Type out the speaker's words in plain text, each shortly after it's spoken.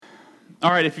All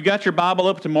right, if you got your Bible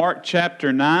up to Mark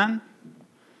chapter 9.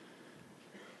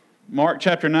 Mark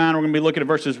chapter 9, we're going to be looking at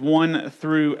verses 1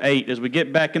 through 8. As we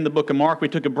get back in the book of Mark, we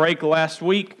took a break last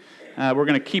week. We're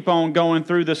going to keep on going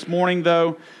through this morning,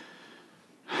 though.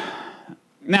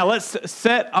 Now, let's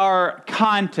set our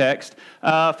context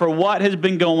for what has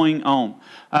been going on.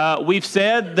 We've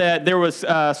said that there was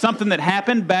something that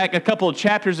happened back a couple of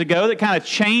chapters ago that kind of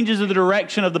changes the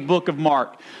direction of the book of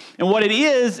Mark. And what it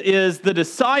is the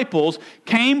disciples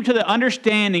came to the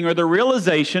understanding or the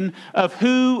realization of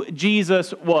who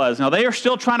Jesus was. Now, they are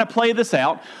still trying to play this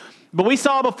out, but we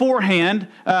saw beforehand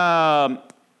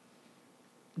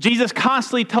Jesus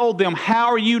constantly told them, how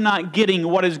are you not getting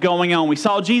what is going on? We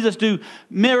saw Jesus do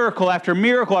miracle after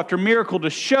miracle after miracle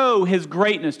to show his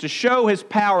greatness, to show his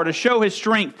power, to show his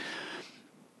strength.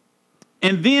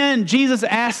 And then Jesus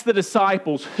asked the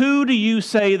disciples, who do you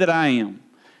say that I am?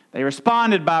 They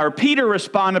responded Peter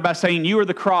responded by saying, you are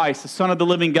the Christ, the Son of the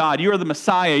living God. You are the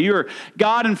Messiah. You are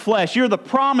God in flesh. You're the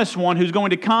promised one who's going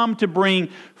to come to bring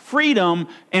freedom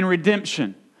and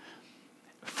redemption.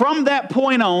 From that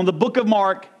point on, the book of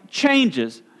Mark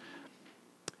changes.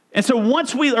 And so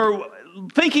once we are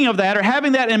thinking of that or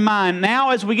having that in mind, now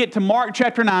as we get to Mark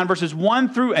chapter 9, verses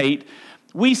 1 through 8,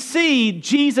 we see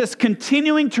Jesus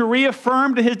continuing to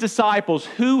reaffirm to his disciples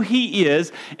who he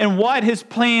is and what his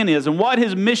plan is and what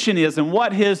his mission is and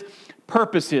what his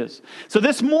purpose is. So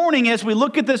this morning, as we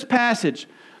look at this passage,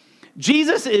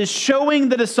 Jesus is showing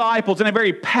the disciples in a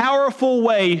very powerful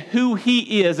way who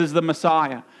he is as the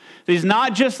Messiah. He's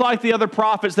not just like the other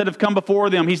prophets that have come before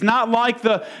them. He's not like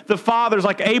the fathers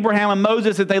like Abraham and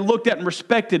Moses that they looked at and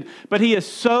respected, but he is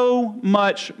so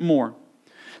much more.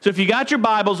 So if you got your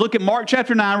Bibles, look at Mark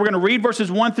chapter 9. We're going to read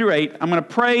verses 1 through 8. I'm going to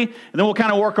pray, and then we'll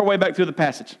kind of work our way back through the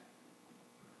passage.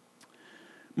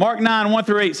 Mark 9, 1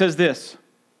 through 8 says this.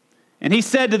 And he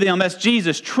said to them, that's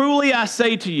Jesus, truly I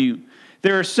say to you,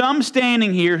 there are some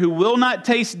standing here who will not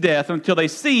taste death until they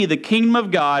see the kingdom of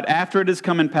God after it has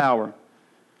come in power.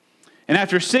 And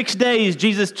after 6 days,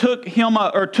 Jesus took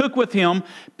with him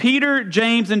Peter,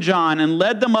 James, and John and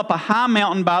led them up a high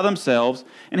mountain by themselves,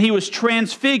 and he was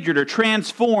transfigured or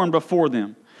transformed before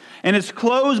them. And his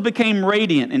clothes became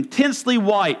radiant, intensely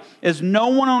white, as no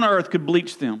one on earth could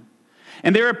bleach them.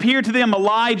 And there appeared to them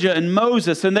Elijah and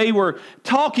Moses, and they were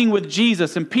talking with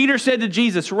Jesus. And Peter said to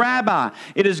Jesus, Rabbi,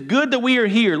 it is good that we are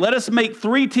here. Let us make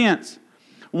 3 tents,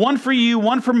 one for you,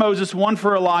 one for Moses, one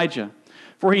for Elijah.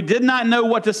 For he did not know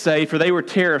what to say, for they were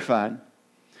terrified.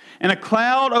 And a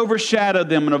cloud overshadowed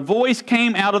them, and a voice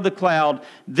came out of the cloud,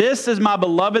 this is my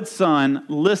beloved Son,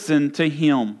 listen to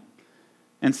him.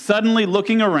 And suddenly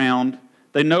looking around,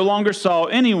 they no longer saw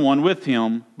anyone with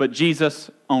him, but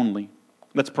Jesus only.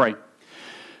 Let's pray.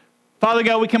 Father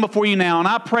God, we come before you now, and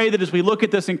I pray that as we look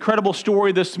at this incredible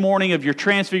story this morning of your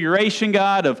transfiguration,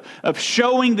 God, of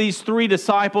showing these 3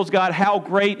 disciples, God, how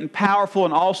great and powerful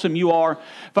and awesome you are.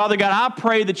 Father God, I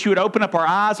pray that you would open up our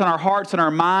eyes and our hearts and our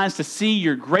minds to see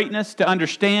your greatness, to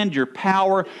understand your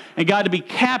power, and God, to be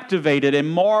captivated and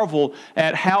marvel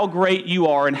at how great you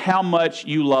are and how much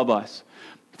you love us.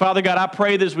 Father God, I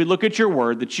pray that as we look at your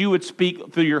word, that you would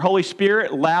speak through your Holy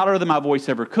Spirit louder than my voice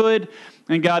ever could.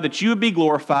 And God, that you would be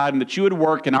glorified and that you would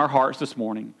work in our hearts this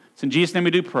morning. It's in Jesus' name we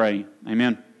do pray.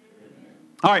 Amen.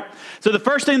 All right, so the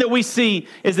first thing that we see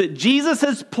is that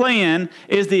Jesus' plan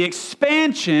is the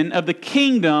expansion of the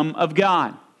kingdom of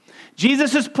God.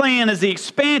 Jesus' plan is the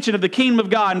expansion of the kingdom of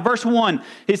God. In verse 1,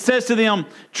 it says to them,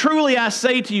 truly I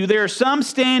say to you, there are some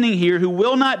standing here who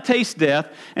will not taste death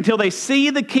until they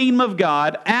see the kingdom of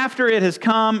God after it has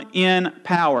come in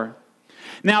power.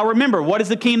 Now remember, what is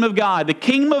the kingdom of God? The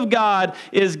kingdom of God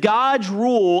is God's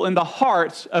rule in the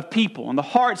hearts of people, in the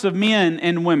hearts of men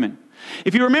and women.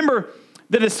 If you remember,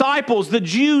 the disciples, the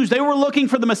Jews, they were looking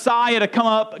for the Messiah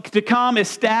to come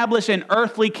establish an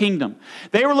earthly kingdom.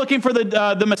 They were looking for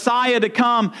the Messiah to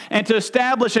come and to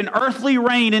establish an earthly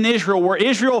reign in Israel, where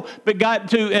Israel got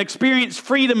to experience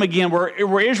freedom again,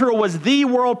 where Israel was the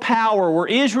world power, where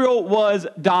Israel was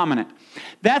dominant.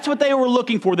 That's what they were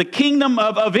looking for, the kingdom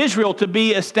of Israel to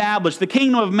be established, the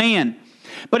kingdom of man.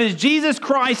 But as Jesus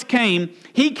Christ came,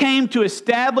 he came to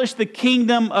establish the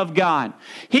kingdom of God.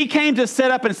 He came to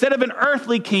set up, instead of an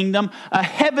earthly kingdom, a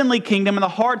heavenly kingdom in the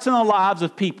hearts and the lives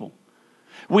of people.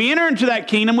 We enter into that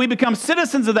kingdom, we become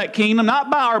citizens of that kingdom,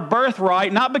 not by our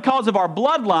birthright, not because of our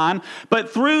bloodline,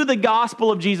 but through the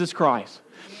gospel of Jesus Christ.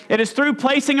 It is through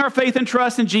placing our faith and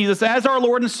trust in Jesus as our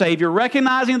Lord and Savior,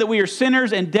 recognizing that we are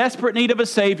sinners in desperate need of a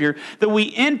Savior, that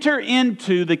we enter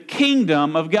into the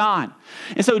kingdom of God.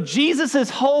 And so Jesus'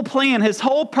 whole plan, his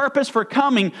whole purpose for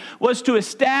coming was to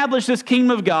establish this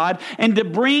kingdom of God and to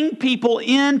bring people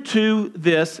into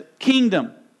this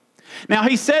kingdom. Now,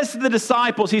 he says to the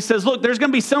disciples, he says, look, there's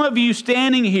going to be some of you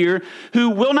standing here who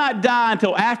will not die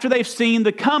until after they've seen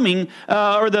the coming,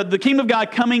 or the kingdom of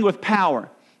God coming with power.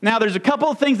 Now, there's a couple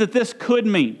of things that this could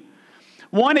mean.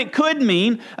 One, it could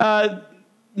mean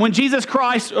when Jesus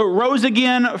Christ rose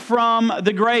again from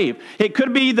the grave. It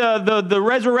could be the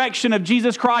resurrection of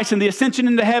Jesus Christ and the ascension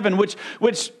into heaven, which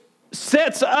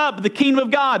sets up the kingdom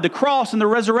of God. The cross and the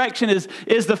resurrection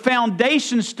is the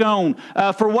foundation stone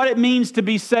for what it means to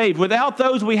be saved. Without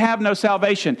those, we have no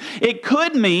salvation. It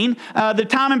could mean the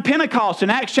time in Pentecost in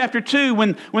Acts chapter 2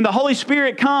 when the Holy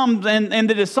Spirit comes and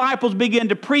the disciples begin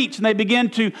to preach and they begin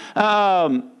to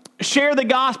share the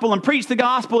gospel and preach the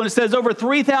gospel, and it says over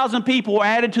 3,000 people were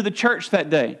added to the church that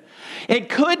day. It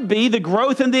could be the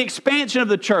growth and the expansion of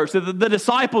the church that the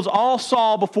disciples all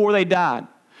saw before they died.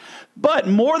 But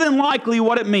more than likely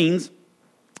what it means,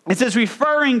 it's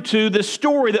referring to the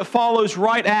story that follows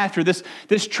right after, this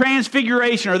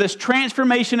transfiguration or this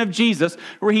transformation of Jesus,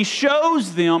 where he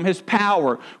shows them his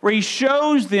power, where he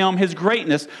shows them his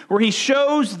greatness, where he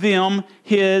shows them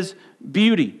his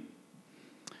beauty.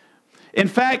 In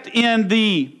fact, in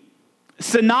the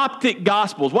synoptic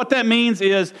gospels, what that means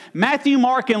is Matthew,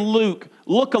 Mark, and Luke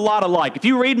look a lot alike. If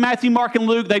you read Matthew, Mark, and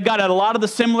Luke, they've got a lot of the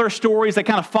similar stories. They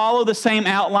kind of follow the same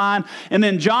outline. And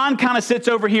then John kind of sits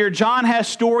over here. John has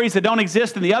stories that don't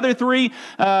exist in the other three.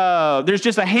 There's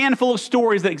just a handful of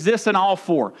stories that exist in all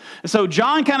four. So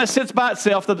John kind of sits by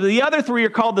itself. The other three are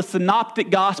called the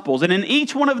synoptic gospels. And in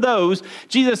each one of those,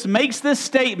 Jesus makes this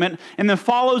statement and then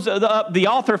the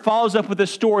author follows up with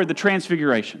this story of the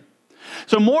transfiguration.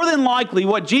 So more than likely,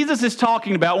 what Jesus is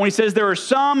talking about when he says there are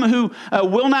some who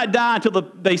will not die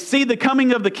until they see the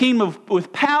coming of the kingdom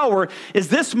with power is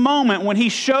this moment when he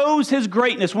shows his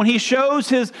greatness, when he shows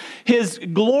his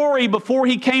glory before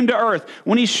he came to earth,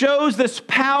 when he shows this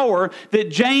power that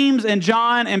James and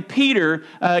John and Peter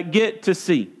get to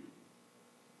see.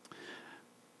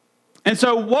 And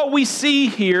so what we see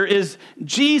here is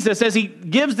Jesus, as he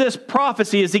gives this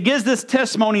prophecy, as he gives this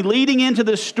testimony leading into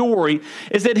this story,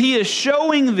 is that he is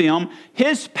showing them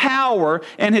his power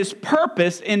and his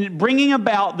purpose in bringing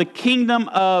about the kingdom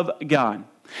of God.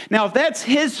 Now, if that's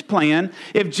his plan,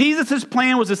 if Jesus'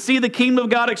 plan was to see the kingdom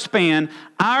of God expand,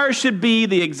 ours should be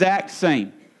the exact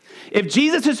same. If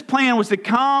Jesus' plan was to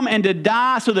come and to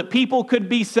die so that people could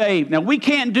be saved. Now, we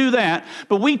can't do that,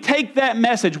 but we take that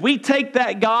message, we take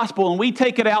that gospel, and we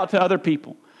take it out to other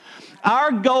people.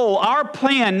 Our goal, our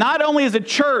plan, not only as a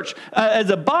church, as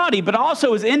a body, but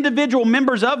also as individual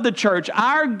members of the church,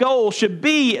 our goal should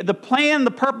be, the plan,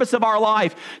 the purpose of our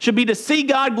life, should be to see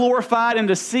God glorified and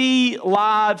to see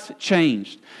lives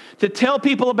changed. To tell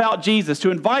people about Jesus,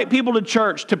 to invite people to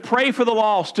church, to pray for the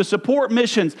lost, to support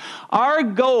missions. Our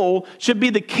goal should be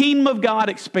the kingdom of God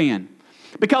expand.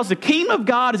 Because the kingdom of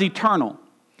God is eternal.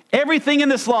 Everything in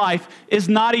this life is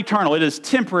not eternal. It is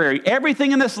temporary.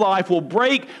 Everything in this life will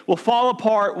break, will fall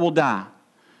apart, will die.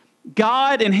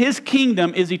 God and his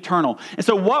kingdom is eternal. And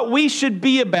so what we should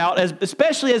be about,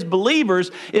 especially as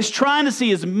believers, is trying to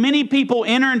see as many people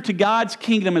enter into God's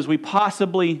kingdom as we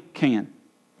possibly can.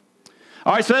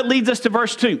 All right, so that leads us to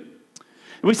verse 2.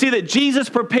 We see that Jesus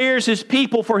prepares his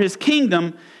people for his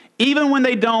kingdom even when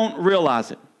they don't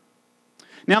realize it.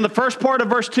 Now, in the first part of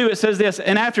verse 2, it says this,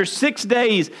 and after 6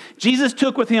 days, Jesus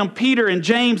took with him Peter and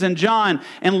James and John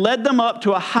and led them up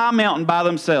to a high mountain by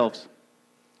themselves.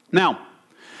 Now,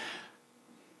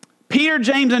 Peter,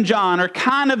 James, and John are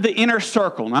kind of the inner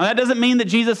circle. Now, that doesn't mean that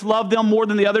Jesus loved them more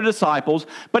than the other disciples,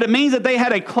 but it means that they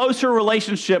had a closer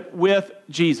relationship with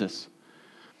Jesus.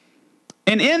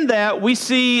 And in that, we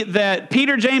see that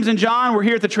Peter, James, and John were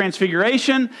here at the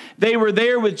Transfiguration. They were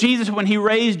there with Jesus when he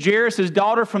raised Jairus, his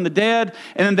daughter, from the dead.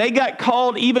 And then they got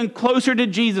called even closer to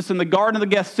Jesus in the Garden of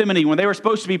Gethsemane when they were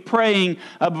supposed to be praying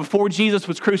before Jesus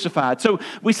was crucified. So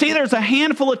we see there's a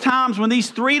handful of times when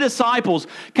these three disciples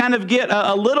kind of get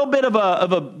a little bit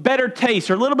of a better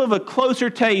taste or a little bit of a closer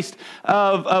taste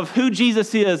of who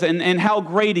Jesus is and how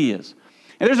great he is.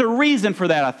 And there's a reason for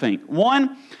that, I think.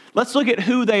 One, let's look at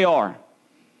who they are.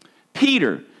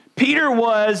 Peter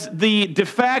was the de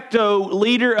facto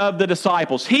leader of the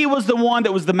disciples. He was the one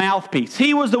that was the mouthpiece.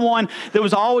 He was the one that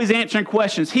was always answering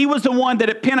questions. He was the one that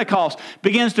at Pentecost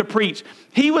begins to preach.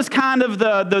 He was kind of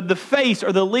the face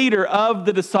or the leader of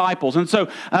the disciples. And so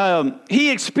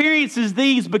he experiences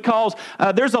these because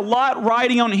there's a lot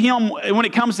riding on him when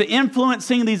it comes to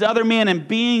influencing these other men and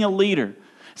being a leader.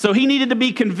 So he needed to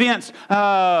be convinced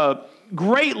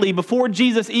greatly before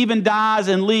Jesus even dies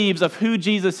and leaves of who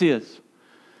Jesus is.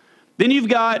 Then you've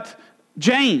got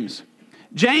James.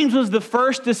 James was the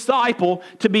first disciple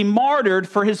to be martyred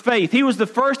for his faith. He was the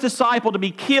first disciple to be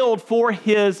killed for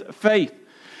his faith.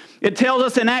 It tells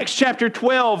us in Acts chapter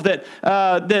 12 that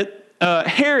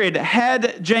Herod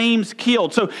had James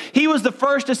killed. So he was the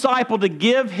first disciple to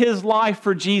give his life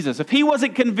for Jesus. If he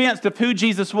wasn't convinced of who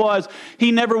Jesus was,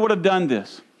 he never would have done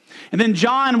this. And then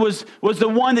John was the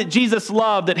one that Jesus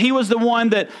loved, that he was the one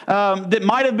that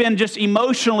might have been just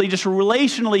emotionally, just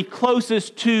relationally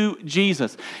closest to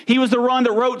Jesus. He was the one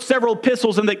that wrote several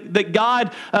epistles and that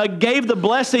God gave the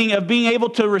blessing of being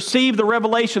able to receive the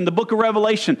revelation, the book of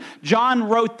Revelation. John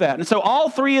wrote that. And so all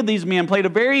three of these men played a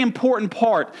very important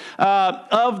part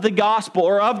of the gospel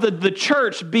or of the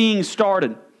church being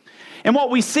started. And what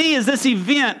we see is this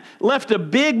event left a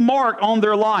big mark on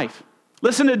their life.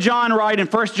 Listen to John write in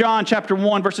 1 John chapter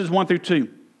 1, verses 1 through 2. It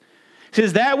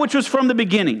says, that which was from the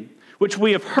beginning, which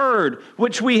we have heard,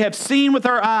 which we have seen with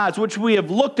our eyes, which we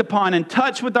have looked upon and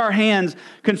touched with our hands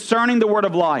concerning the word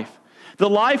of life.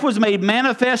 The life was made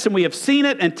manifest, and we have seen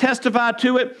it and testified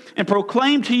to it and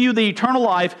proclaimed to you the eternal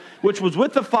life, which was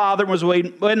with the Father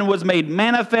and was made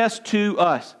manifest to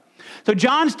us. So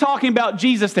John's talking about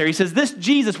Jesus there. He says, this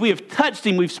Jesus, we have touched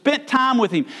him. We've spent time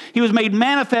with him. He was made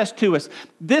manifest to us.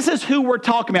 This is who we're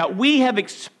talking about. We have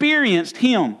experienced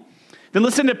him. Then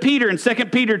listen to Peter in 2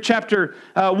 Peter chapter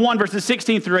 1, verses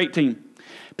 16 through 18.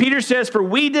 Peter says, for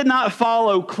we did not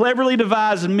follow cleverly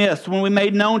devised myths when we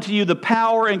made known to you the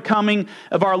power and coming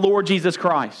of our Lord Jesus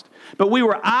Christ. But we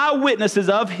were eyewitnesses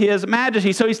of his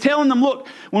majesty. So he's telling them, look,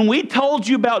 when we told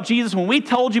you about Jesus, when we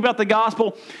told you about the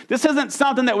gospel, this isn't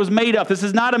something that was made up. This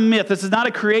is not a myth. This is not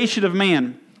a creation of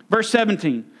man. Verse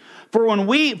 17. For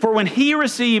when he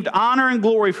received honor and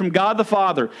glory from God the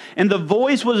Father, and the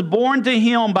voice was borne to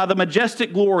him by the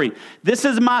majestic glory, this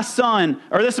is my son,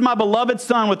 or this is my beloved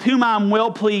son, with whom I am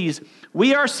well pleased.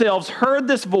 We ourselves heard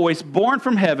this voice borne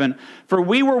from heaven, for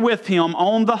we were with him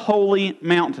on the holy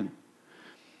mountain.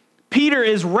 Peter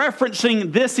is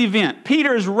referencing this event.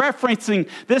 Peter is referencing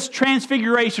this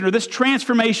transfiguration or this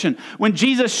transformation when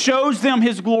Jesus shows them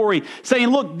his glory, saying,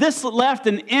 look, this left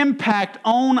an impact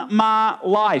on my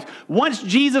life. Once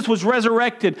Jesus was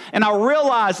resurrected and I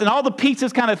realized and all the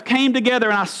pieces kind of came together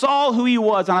and I saw who he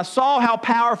was and I saw how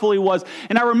powerful he was.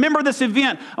 And I remember this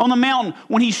event on the mountain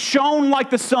when he shone like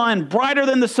the sun, brighter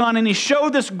than the sun, and he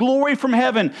showed this glory from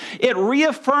heaven. It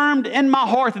reaffirmed in my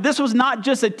heart that this was not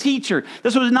just a teacher.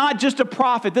 This was not just a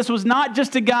prophet. This was not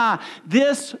just a guy.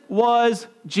 This was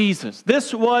Jesus.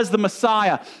 This was the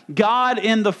Messiah, God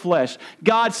in the flesh.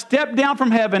 God stepped down from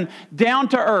heaven, down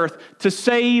to earth to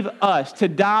save us, to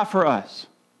die for us.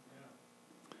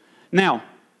 Now,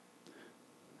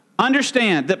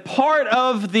 understand that part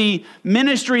of the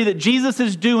ministry that Jesus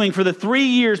is doing for the 3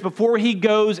 years before he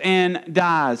goes and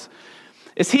dies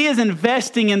is he is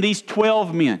investing in these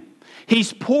 12 men.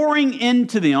 He's pouring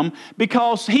into them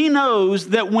because he knows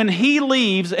that when he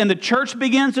leaves and the church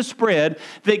begins to spread,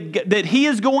 that he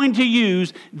is going to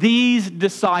use these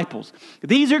disciples.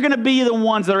 These are going to be the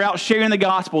ones that are out sharing the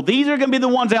gospel. These are going to be the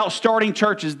ones out starting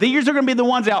churches. These are going to be the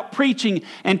ones out preaching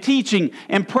and teaching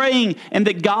and praying, and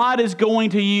that God is going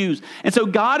to use. And so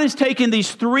God is taking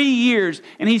these 3 years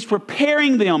and he's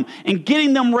preparing them and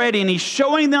getting them ready, and he's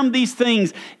showing them these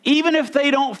things, even if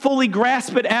they don't fully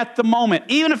grasp it at the moment,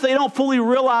 even if they don't fully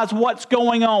realize what's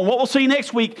going on. What we'll see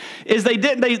next week is they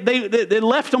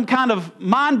left them kind of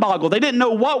mind-boggled. They didn't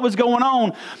know what was going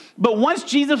on. But once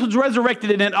Jesus was resurrected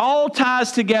and it all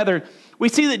ties together, we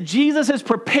see that Jesus is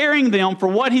preparing them for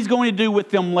what he's going to do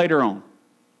with them later on.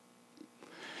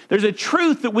 There's a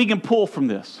truth that we can pull from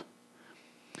this.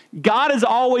 God is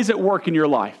always at work in your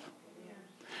life.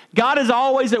 God is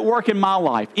always at work in my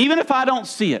life, even if I don't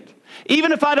see it.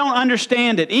 Even if I don't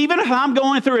understand it, even if I'm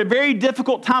going through a very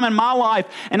difficult time in my life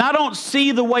and I don't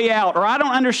see the way out, or I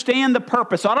don't understand the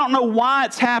purpose, or I don't know why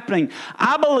it's happening,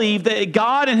 I believe that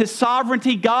God in his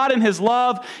sovereignty, God in his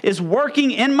love is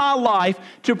working in my life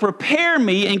to prepare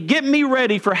me and get me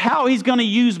ready for how he's going to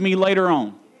use me later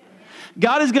on.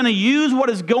 God is going to use what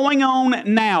is going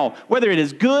on now, whether it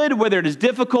is good, whether it is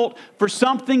difficult, for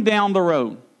something down the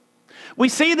road. We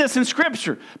see this in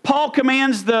Scripture. Paul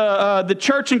commands the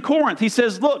church in Corinth. He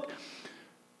says, look,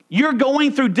 you're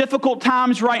going through difficult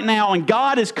times right now, and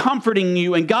God is comforting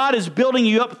you, and God is building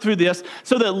you up through this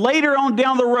so that later on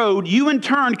down the road, you in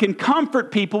turn can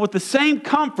comfort people with the same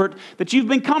comfort that you've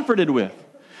been comforted with.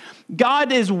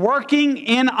 God is working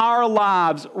in our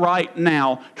lives right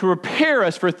now to prepare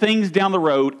us for things down the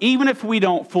road, even if we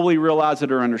don't fully realize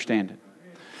it or understand it.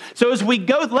 So as we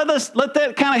go, let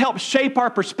that kind of help shape our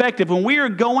perspective. When we are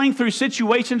going through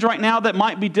situations right now that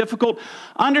might be difficult,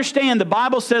 understand the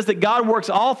Bible says that God works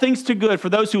all things to good for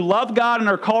those who love God and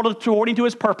are called according to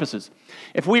his purposes.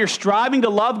 If we are striving to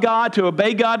love God, to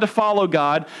obey God, to follow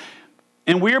God,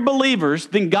 and we're believers,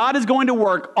 then God is going to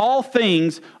work all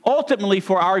things ultimately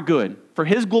for our good, for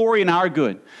his glory and our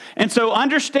good. And so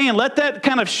understand, let that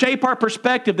kind of shape our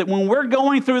perspective that when we're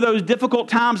going through those difficult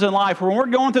times in life, when we're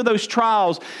going through those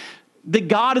trials, that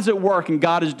God is at work and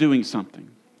God is doing something.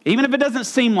 Even if it doesn't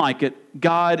seem like it,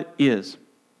 God is.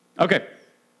 Okay.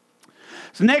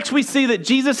 So next we see that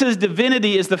Jesus'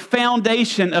 divinity is the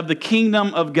foundation of the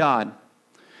kingdom of God.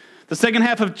 The second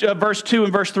half of verse 2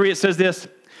 and verse 3, it says this,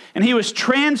 "And he was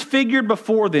transfigured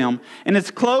before them, and his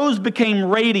clothes became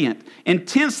radiant,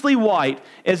 intensely white,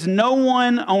 as no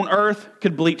one on earth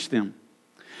could bleach them."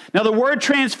 Now the word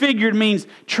transfigured means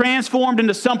transformed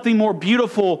into something more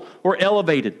beautiful or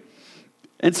elevated.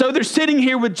 And so they're sitting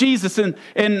here with Jesus,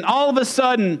 and all of a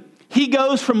sudden, he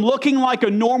goes from looking like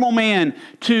a normal man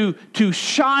to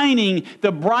shining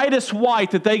the brightest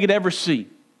white that they could ever see.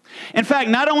 In fact,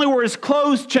 not only were his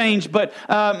clothes changed, but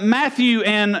Matthew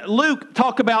and Luke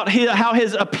talk about how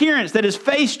his appearance, that his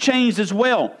face changed as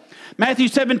well. Matthew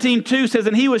 17:2 says,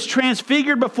 "And he was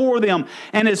transfigured before them,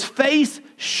 and his face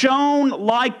shone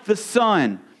like the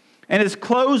sun, and his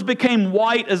clothes became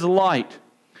white as light."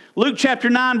 Luke chapter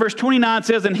 9, verse 29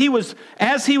 says, "And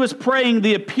as he was praying,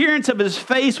 the appearance of his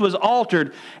face was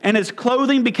altered, and his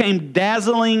clothing became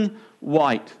dazzling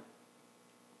white."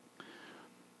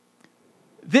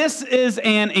 This is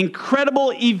an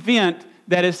incredible event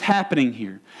that is happening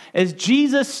here. As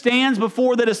Jesus stands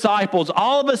before the disciples,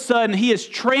 all of a sudden he is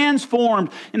transformed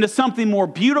into something more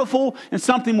beautiful and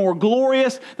something more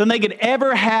glorious than they could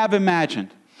ever have imagined.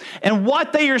 And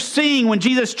what they are seeing when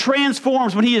Jesus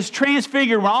transforms, when he is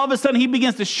transfigured, when all of a sudden he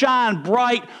begins to shine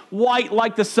bright white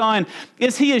like the sun,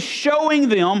 is he is showing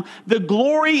them the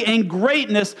glory and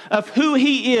greatness of who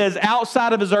he is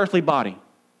outside of his earthly body.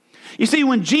 You see,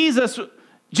 when Jesus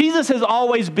has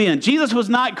always been. Jesus was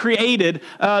not created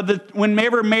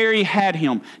whenever Mary had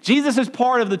him. Jesus is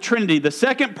part of the Trinity, the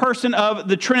second person of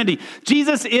the Trinity.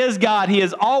 Jesus is God. He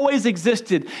has always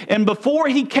existed. And before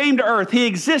he came to earth, he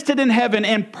existed in heaven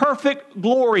in perfect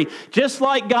glory, just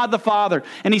like God the Father.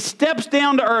 And he steps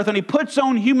down to earth and he puts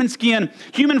on human skin,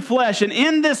 human flesh. And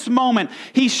in this moment,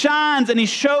 he shines and he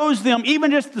shows them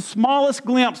even just the smallest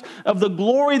glimpse of the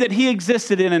glory that he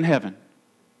existed in heaven.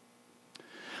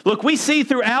 Look, we see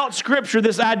throughout Scripture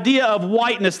this idea of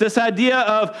whiteness, this idea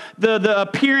of the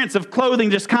appearance of clothing,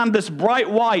 just kind of this bright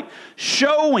white,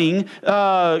 showing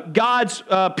God's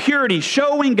purity,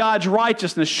 showing God's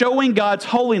righteousness, showing God's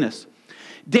holiness.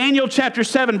 Daniel chapter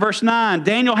 7, verse 9,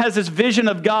 Daniel has this vision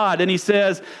of God, and he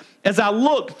says, "As I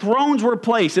looked, thrones were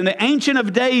placed, and the Ancient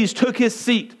of Days took his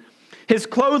seat. His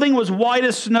clothing was white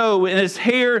as snow, and his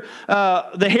hair,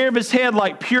 the hair of his head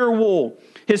like pure wool.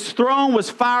 His throne was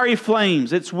fiery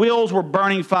flames. Its wheels were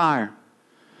burning fire."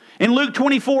 In Luke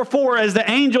 24:4, as the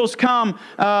angels come,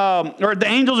 or the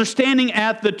angels are standing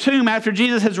at the tomb after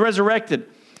Jesus has resurrected, it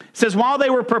says, "While they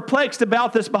were perplexed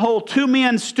about this, behold, two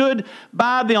men stood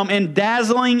by them in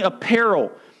dazzling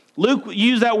apparel." Luke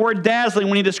used that word dazzling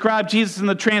when he described Jesus in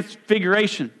the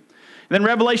transfiguration. And then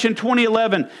Revelation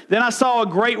 20:11, "Then I saw a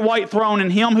great white throne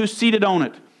and him who seated on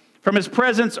it. From his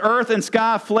presence, earth and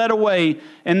sky fled away,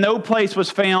 and no place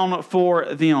was found for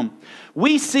them."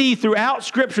 We see throughout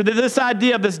Scripture that this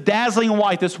idea of this dazzling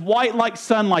white, this white like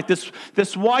sunlight,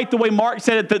 this white, the way Mark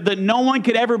said it, that no one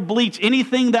could ever bleach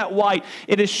anything that white.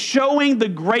 It is showing the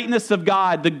greatness of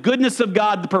God, the goodness of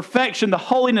God, the perfection, the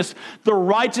holiness, the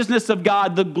righteousness of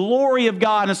God, the glory of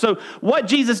God. And so what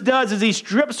Jesus does is he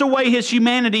strips away his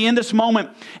humanity in this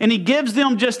moment, and he gives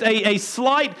them just a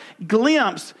slight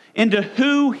glimpse into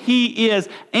who he is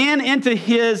and into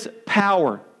his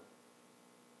power.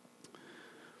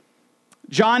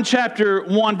 John chapter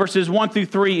 1, verses 1 through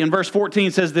 3, and verse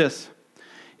 14 says this,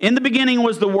 "In the beginning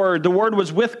was the Word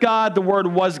was with God, the Word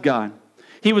was God.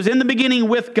 He was in the beginning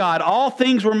with God. All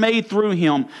things were made through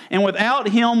him, and without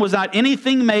him was not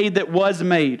anything made that was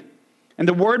made. And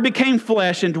the Word became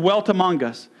flesh and dwelt among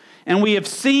us. And we have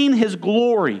seen his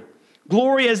glory,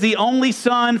 glory as the only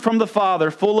Son from the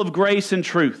Father, full of grace and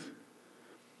truth."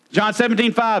 John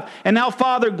 17:5, "And now,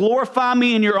 Father, glorify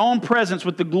me in your own presence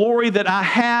with the glory that I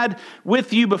had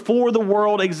with you before the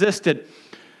world existed."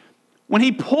 when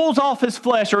he pulls off his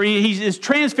flesh, or he is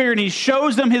transfigured and he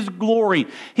shows them his glory,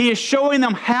 he is showing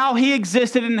them how he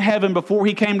existed in heaven before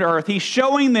he came to earth. He's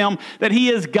showing them that he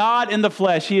is God in the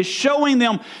flesh. He is showing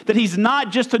them that he's not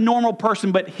just a normal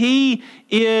person, but he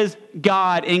is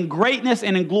God in greatness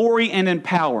and in glory and in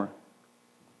power.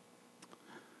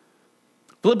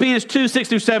 Philippians 2, 6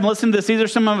 through 7, listen to this. These are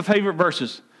some of my favorite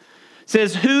verses. It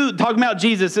says, talking about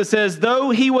Jesus, it says,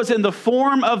 though he was in the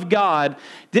form of God,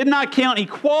 did not count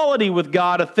equality with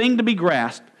God a thing to be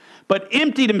grasped, but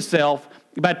emptied himself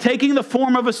by taking the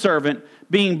form of a servant,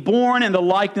 being born in the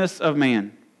likeness of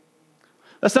man.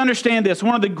 Let's understand this.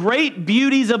 One of the great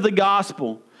beauties of the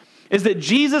gospel is that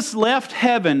Jesus left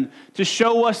heaven to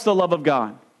show us the love of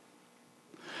God.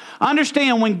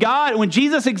 Understand, when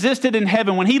Jesus existed in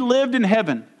heaven, when he lived in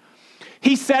heaven,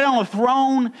 he sat on a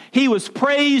throne. He was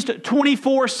praised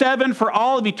 24/7 for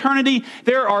all of eternity.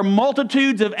 There are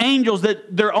multitudes of angels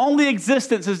that their only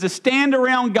existence is to stand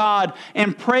around God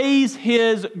and praise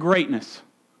his greatness.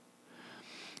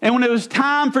 And when it was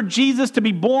time for Jesus to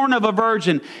be born of a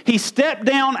virgin, he stepped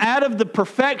down out of the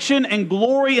perfection and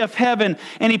glory of heaven,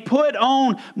 and he put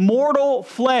on mortal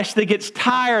flesh that gets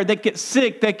tired, that gets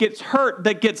sick, that gets hurt,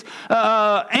 that gets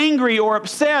angry or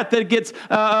upset, that gets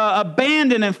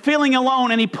abandoned and feeling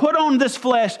alone. And he put on this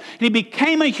flesh, and he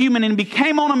became a human, and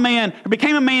became a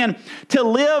man to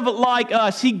live like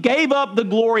us. He gave up the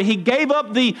glory. He gave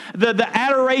up the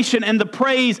adoration and the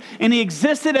praise, and he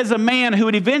existed as a man who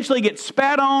would eventually get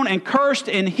spat on and cursed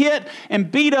and hit and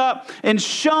beat up and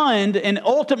shunned and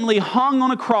ultimately hung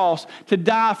on a cross to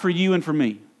die for you and for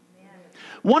me.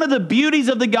 One of the beauties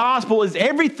of the gospel is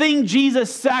everything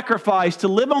Jesus sacrificed to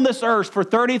live on this earth for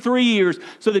 33 years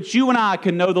so that you and I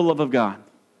can know the love of God.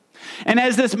 And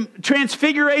as this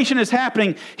transfiguration is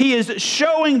happening, he is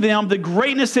showing them the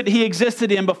greatness that he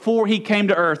existed in before he came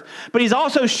to earth. But he's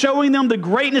also showing them the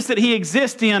greatness that he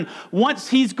exists in once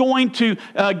he's going to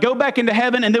go back into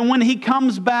heaven, and then when he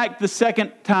comes back the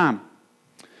second time.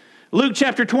 Luke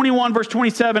chapter 21, verse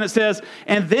 27, it says,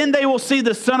 and then they will see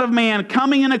the Son of Man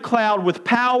coming in a cloud with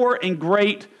power and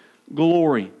great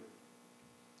glory.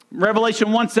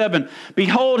 Revelation 1:7,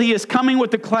 behold, he is coming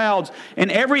with the clouds,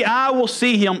 and every eye will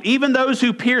see him, even those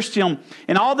who pierced him,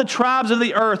 and all the tribes of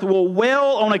the earth will wail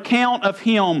on account of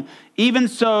him. Even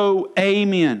so,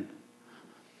 amen.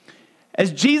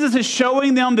 As Jesus is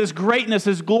showing them this greatness,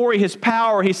 his glory, his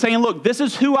power, he's saying, look, this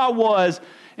is who I was,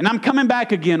 and I'm coming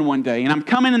back again one day, and I'm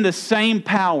coming in the same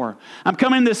power. I'm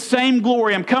coming in the same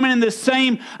glory. I'm coming in the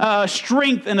same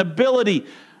strength and ability.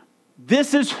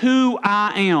 This is who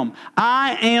I am.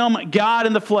 I am God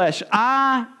in the flesh.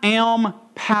 I am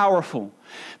powerful.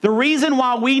 The reason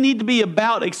why we need to be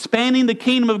about expanding the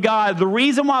kingdom of God, the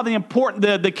reason why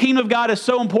the kingdom of God is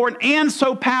so important and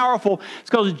so powerful is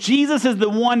because Jesus is the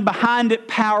one behind it,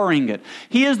 powering it.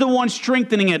 He is the one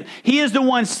strengthening it. He is the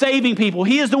one saving people.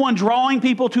 He is the one drawing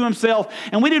people to himself.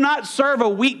 And we do not serve a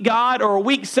weak God or a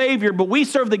weak Savior, but we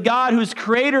serve the God who is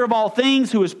creator of all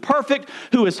things, who is perfect,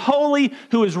 who is holy,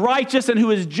 who is righteous, and who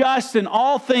is just in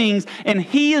all things. And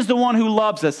he is the one who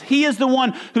loves us. He is the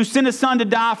one who sent his son to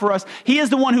die for us. He is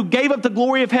the one who gave up the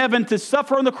glory of heaven to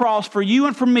suffer on the cross for you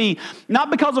and for me, not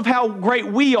because of how great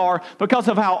we are, but because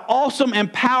of how awesome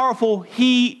and powerful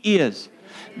he is.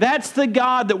 That's the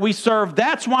God that we serve.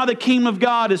 That's why the kingdom of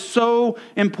God is so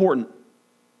important.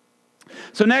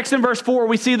 So next in verse 4,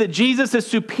 we see that Jesus is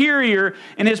superior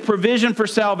in his provision for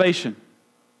salvation.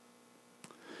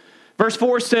 Verse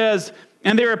 4 says,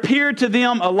 and there appeared to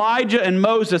them Elijah and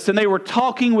Moses, and they were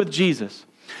talking with Jesus.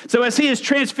 So as he is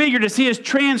transfigured, as he is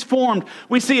transformed,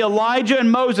 we see Elijah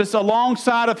and Moses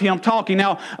alongside of him talking.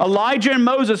 Now, Elijah and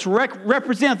Moses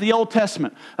represent the Old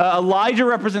Testament. Elijah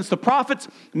represents the prophets.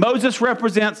 Moses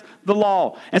represents the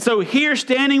law. And so here,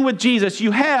 standing with Jesus,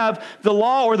 you have the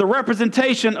law, or the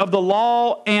representation of the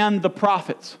law and the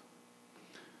prophets.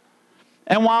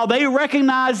 And while they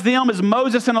recognize them as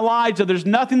Moses and Elijah, there's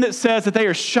nothing that says that they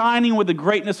are shining with the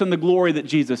greatness and the glory that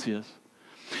Jesus is.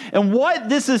 And what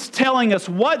this is telling us,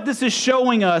 what this is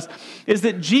showing us, is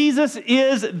that Jesus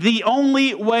is the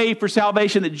only way for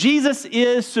salvation, that Jesus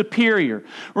is superior.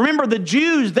 Remember, the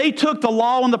Jews, they took the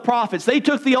law and the prophets, they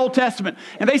took the Old Testament,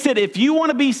 and they said, if you want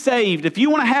to be saved, if you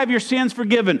want to have your sins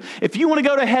forgiven, if you want to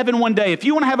go to heaven one day, if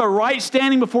you want to have a right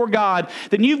standing before God,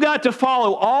 then you've got to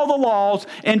follow all the laws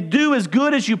and do as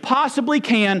good as you possibly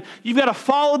can. You've got to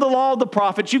follow the law of the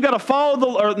prophets. You've got to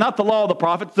follow not the law of the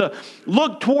prophets,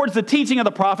 look towards the teaching of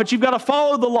the prophets. You've got to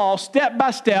follow the law step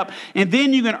by step, and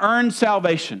then you can earn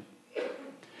salvation.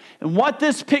 And what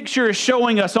this picture is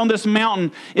showing us on this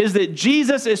mountain is that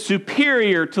Jesus is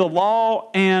superior to the law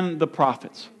and the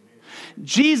prophets.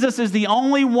 Jesus is the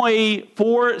only way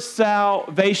for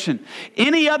salvation.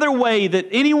 Any other way that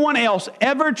anyone else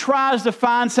ever tries to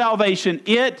find salvation,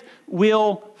 it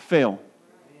will fail.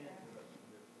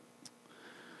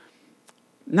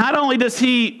 Not only is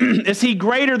he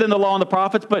greater than the law and the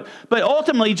prophets, but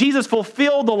ultimately Jesus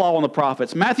fulfilled the law and the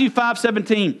prophets. Matthew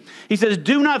 5:17, he says,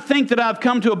 "Do not think that I've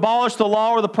come to abolish the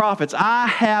law or the prophets. I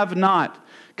have not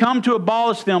come to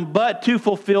abolish them, but to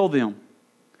fulfill them."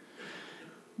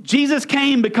 Jesus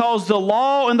came because the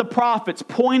law and the prophets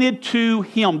pointed to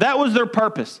him. That was their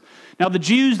purpose. Now, the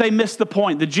Jews, they missed the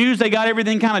point. The Jews, they got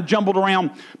everything kind of jumbled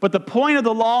around. But the point of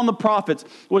the law and the prophets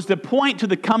was to point to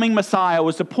the coming Messiah,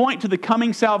 was to point to the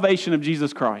coming salvation of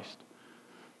Jesus Christ.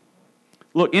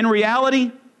 Look, in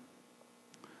reality,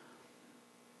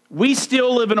 we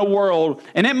still live in a world,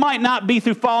 and it might not be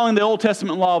through following the Old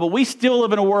Testament law, but we still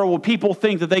live in a world where people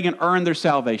think that they can earn their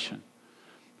salvation.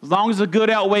 As long as the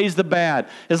good outweighs the bad,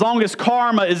 as long as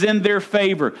karma is in their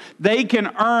favor, they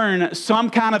can earn some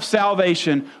kind of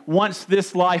salvation once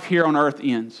this life here on earth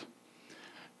ends.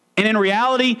 And in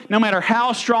reality, no matter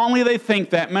how strongly they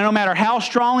think that, no matter how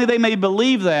strongly they may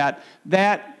believe that,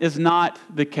 that is not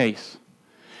the case.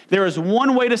 There is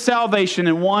one way to salvation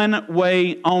and one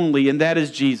way only, and that is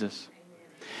Jesus.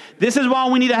 This is why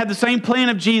we need to have the same plan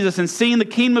of Jesus and seeing the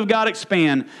kingdom of God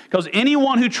expand, because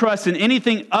anyone who trusts in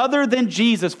anything other than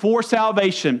Jesus for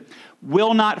salvation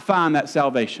will not find that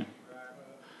salvation.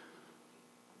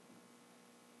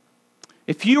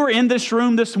 If you are in this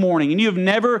room this morning and you have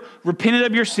never repented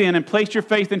of your sin and placed your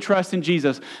faith and trust in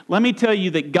Jesus, let me tell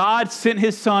you that God sent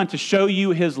His Son to show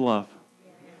you His love.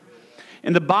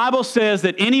 And the Bible says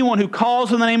that anyone who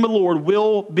calls on the name of the Lord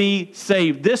will be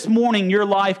saved. This morning, your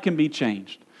life can be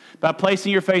changed by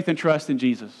placing your faith and trust in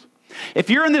Jesus. If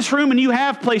you're in this room and you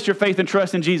have placed your faith and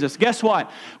trust in Jesus, guess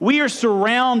what? We are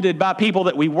surrounded by people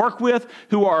that we work with,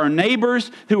 who are our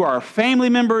neighbors, who are our family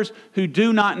members, who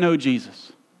do not know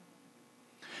Jesus.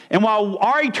 And while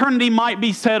our eternity might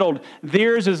be settled,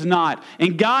 theirs is not.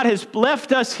 And God has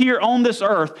left us here on this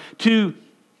earth to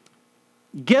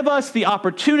give us the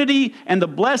opportunity and the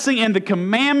blessing and the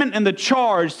commandment and the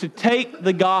charge to take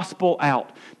the gospel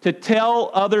out, to tell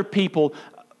other people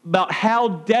about how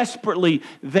desperately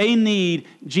they need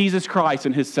Jesus Christ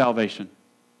and His salvation.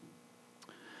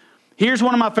 Here's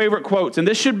one of my favorite quotes, and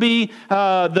this should be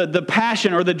the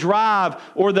passion or the drive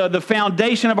or the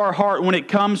foundation of our heart when it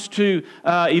comes to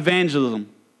evangelism.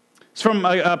 It's from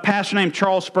a pastor named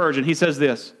Charles Spurgeon. He says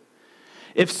this: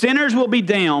 "If sinners will be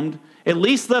damned, at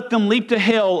least let them leap to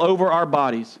hell over our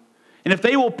bodies. And if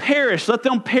they will perish, let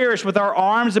them perish with our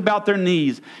arms about their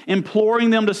knees, imploring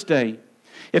them to stay.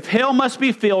 If hell must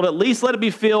be filled, at least let it be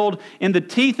filled in the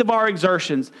teeth of our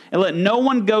exertions, and let no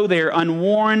one go there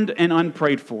unwarned and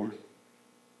unprayed for."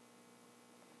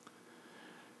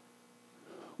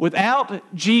 Without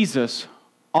Jesus,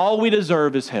 all we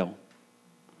deserve is hell.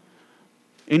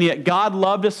 And yet God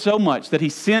loved us so much that He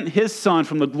sent His Son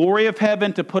from the glory of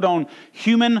heaven to put on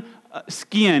human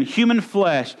skin, human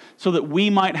flesh, so that we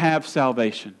might have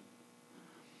salvation.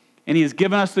 And He has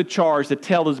given us the charge to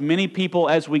tell as many people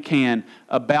as we can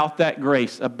about that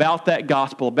grace, about that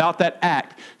gospel, about that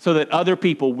act, so that other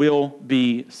people will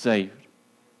be saved.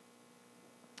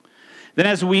 Then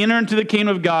as we enter into the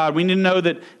kingdom of God, we need to know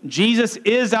that Jesus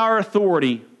is our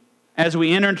authority as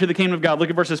we enter into the kingdom of God. Look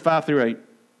at verses 5 through 8.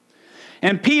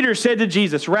 "And Peter said to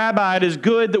Jesus, 'Rabbi, it is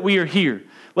good that we are here.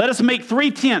 Let us make 3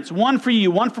 tents, one for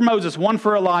you, one for Moses, one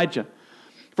for Elijah.'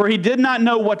 For he did not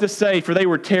know what to say, for they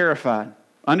were terrified.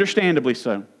 Understandably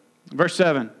so." Verse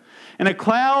 7. "And a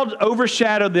cloud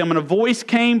overshadowed them, and a voice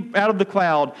came out of the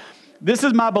cloud, 'This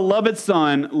is my beloved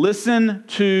Son, listen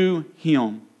to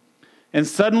him.' And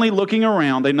suddenly looking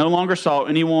around, they no longer saw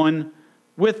anyone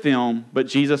with them, but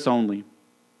Jesus only."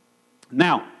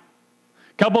 Now,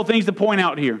 a couple of things to point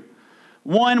out here.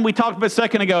 One, we talked about a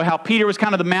second ago how Peter was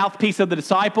kind of the mouthpiece of the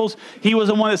disciples. He was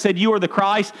the one that said, "You are the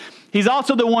Christ." He's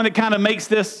also the one that kind of makes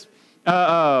this,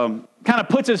 kind of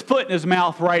puts his foot in his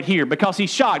mouth right here because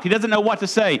he's shocked. He doesn't know what to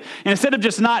say. And instead of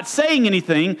just not saying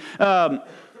anything,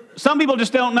 some people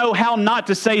just don't know how not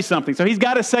to say something. So he's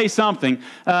got to say something,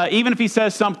 even if he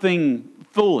says something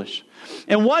foolish.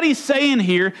 And what he's saying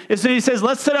here is that he says,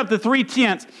 let's set up the 3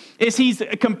 tents, is he's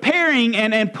comparing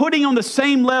and putting on the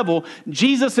same level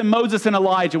Jesus and Moses and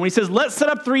Elijah. When he says, let's set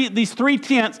up these 3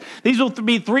 tents, these will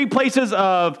be 3 places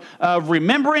of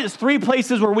remembrance, 3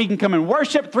 places where we can come and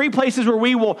worship, 3 places where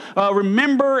we will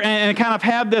remember and kind of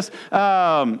have this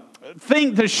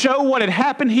thing to show what had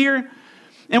happened here.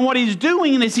 And what he's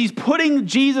doing is he's putting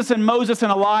Jesus and Moses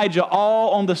and Elijah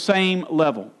all on the same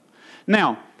level.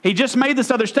 Now, He just made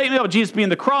this other statement about Jesus being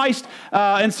the Christ.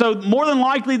 And so more than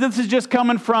likely, this is just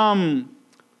coming from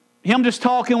him just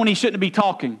talking when he shouldn't be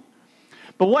talking.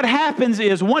 But what happens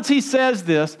is once he says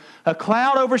this, a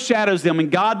cloud overshadows them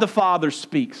and God the Father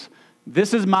speaks.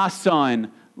 This is my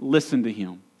son, listen to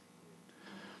him.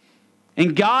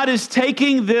 And God is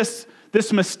taking this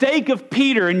mistake of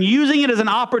Peter and using it as an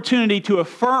opportunity to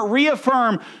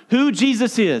reaffirm who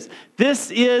Jesus is. This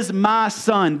is my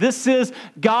son. This is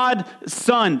God's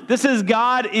son. This is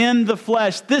God in the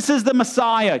flesh. This is the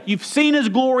Messiah. You've seen his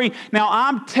glory. Now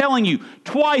I'm telling you,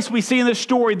 twice we see in this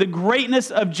story the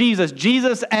greatness of Jesus.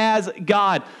 Jesus as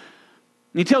God.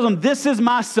 And he tells them, this is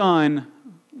my son.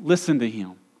 Listen to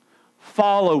him.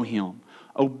 Follow him.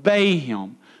 Obey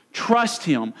him. Trust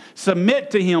him,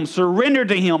 submit to him, surrender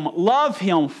to him, love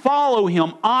him, follow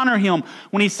him, honor him.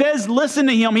 When he says listen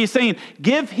to him, he's saying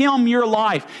give him your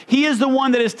life. He is the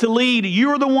one that is to lead.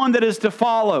 You're the one that is to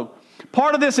follow.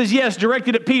 Part of this is, yes,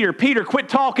 directed at Peter. Peter, quit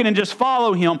talking and just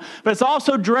follow him. But it's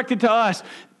also directed to us.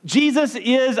 Jesus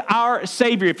is our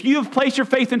Savior. If you have placed your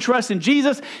faith and trust in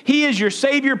Jesus, he is your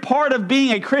Savior. Part of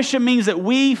being a Christian means that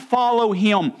we follow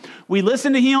him. We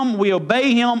listen to him, we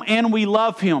obey him, and we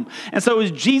love him. And so as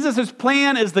Jesus'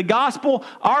 plan is the gospel,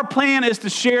 our plan is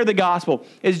to share the gospel.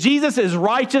 As Jesus is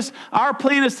righteous, our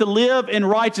plan is to live in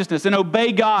righteousness and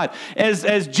obey God.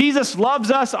 As Jesus loves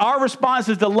us, our response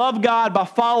is to love God by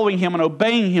following him and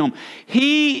obeying him.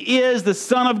 He is the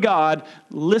Son of God.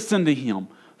 Listen to him.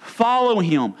 Follow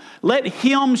him. Let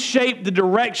him shape the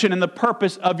direction and the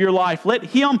purpose of your life. Let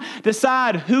him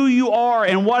decide who you are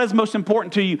and what is most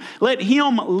important to you. Let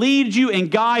him lead you and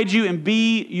guide you and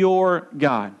be your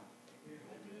God.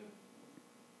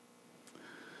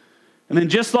 And then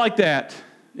just like that,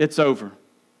 it's over.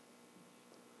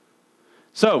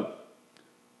 So,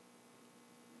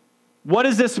 what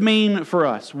does this mean for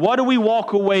us? What do we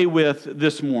walk away with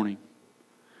this morning?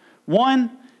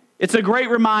 One, it's a great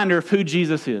reminder of who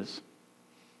Jesus is.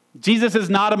 Jesus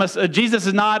is not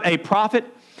a prophet.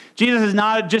 Jesus is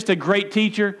not just a great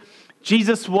teacher.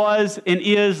 Jesus was and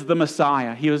is the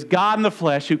Messiah. He was God in the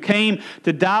flesh who came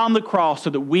to die on the cross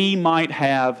so that we might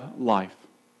have life.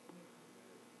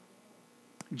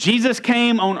 Jesus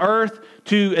came on earth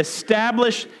to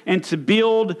establish and to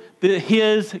build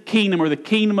his kingdom, or the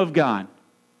kingdom of God.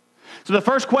 So the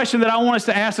first question that I want us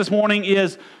to ask this morning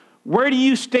is, where do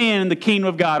you stand in the kingdom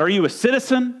of God? Are you a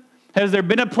citizen? Has there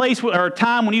been a place or a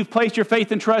time when you've placed your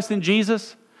faith and trust in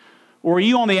Jesus? Or are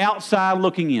you on the outside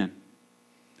looking in?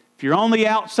 If you're on the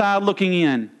outside looking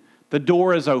in, the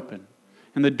door is open.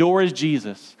 And the door is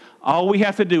Jesus. All we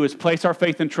have to do is place our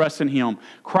faith and trust in him.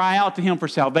 Cry out to him for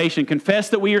salvation. Confess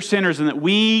that we are sinners and that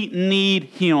we need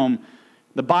him.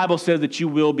 The Bible says that you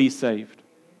will be saved.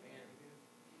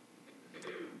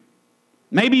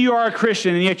 Maybe you are a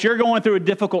Christian and yet you're going through a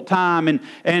difficult time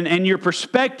and your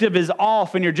perspective is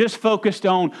off and you're just focused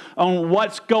on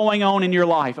what's going on in your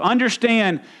life.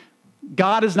 Understand,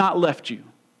 God has not left you.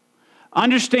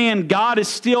 Understand, God is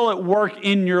still at work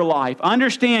in your life.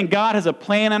 Understand, God has a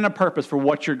plan and a purpose for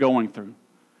what you're going through.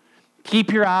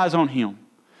 Keep your eyes on him.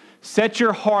 Set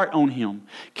your heart on him.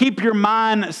 Keep your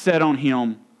mind set on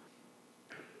him.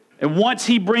 And once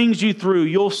he brings you through,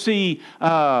 you'll see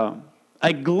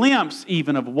a glimpse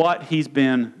even of what he's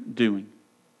been doing.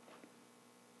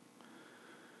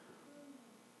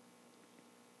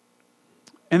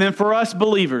 And then for us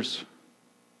believers,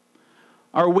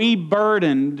 are we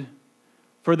burdened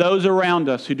for those around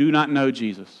us who do not know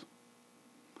Jesus?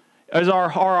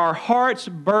 Are our hearts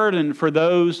burdened for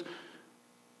those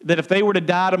that if they were to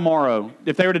die tomorrow,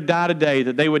 if they were to die today,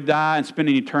 that they would die and spend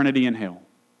an eternity in hell?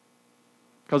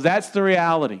 Because that's the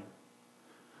reality.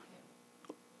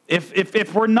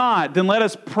 If we're not, then let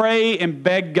us pray and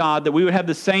beg God that we would have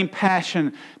the same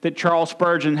passion that Charles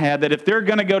Spurgeon had, that if they're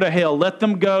going to go to hell, let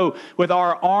them go with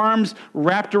our arms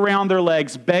wrapped around their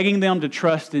legs, begging them to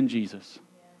trust in Jesus.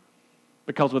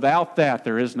 Because without that,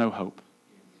 there is no hope.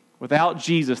 Without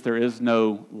Jesus, there is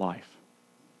no life.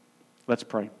 Let's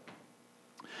pray.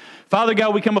 Father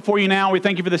God, we come before you now. We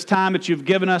thank you for this time that you've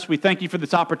given us. We thank you for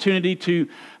this opportunity to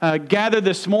gather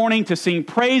this morning to sing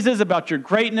praises about your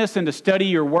greatness and to study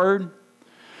your word.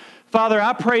 Father,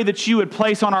 I pray that you would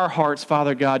place on our hearts,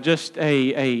 Father God, just for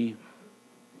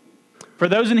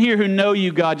those in here who know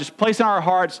you, God, just place on our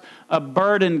hearts a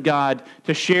burden, God,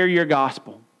 to share your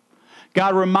gospel.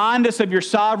 God, remind us of your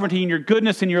sovereignty and your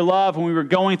goodness and your love when we were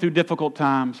going through difficult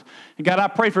times. And God, I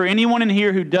pray for anyone in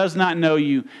here who does not know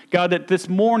you, God, that this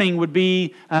morning would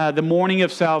be the morning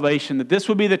of salvation, that this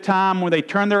would be the time when they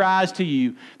turn their eyes to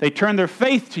you, they turn their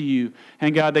faith to you,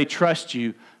 and God, they trust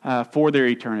you for their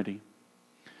eternity.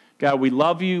 God, we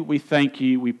love you. We thank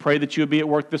you. We pray that you would be at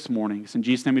work this morning. It's in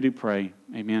Jesus' name we do pray.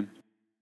 Amen.